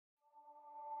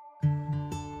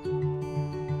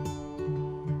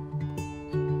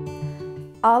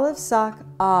Olive sock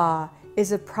ah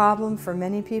is a problem for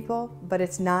many people, but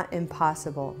it's not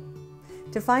impossible.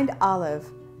 To find olive,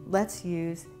 let's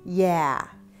use yeah.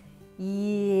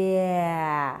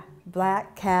 Yeah.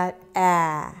 Black cat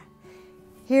ah.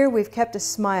 Here we've kept a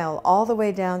smile all the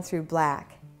way down through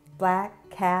black. Black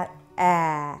cat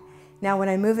ah. Now when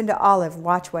I move into olive,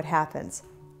 watch what happens.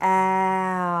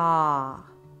 Ah.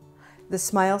 The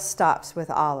smile stops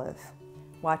with olive.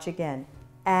 Watch again.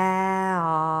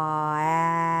 Ah,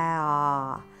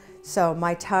 ah. So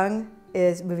my tongue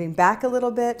is moving back a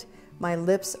little bit, my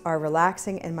lips are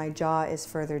relaxing, and my jaw is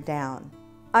further down.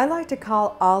 I like to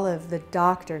call olive the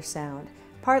doctor sound,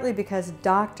 partly because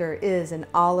doctor is an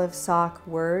olive sock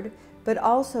word, but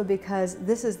also because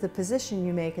this is the position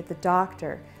you make at the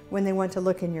doctor when they want to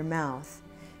look in your mouth.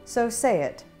 So say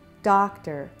it,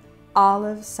 doctor,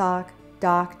 olive sock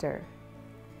doctor.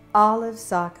 Olive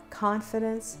sock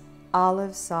confidence,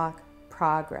 olive sock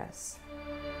progress.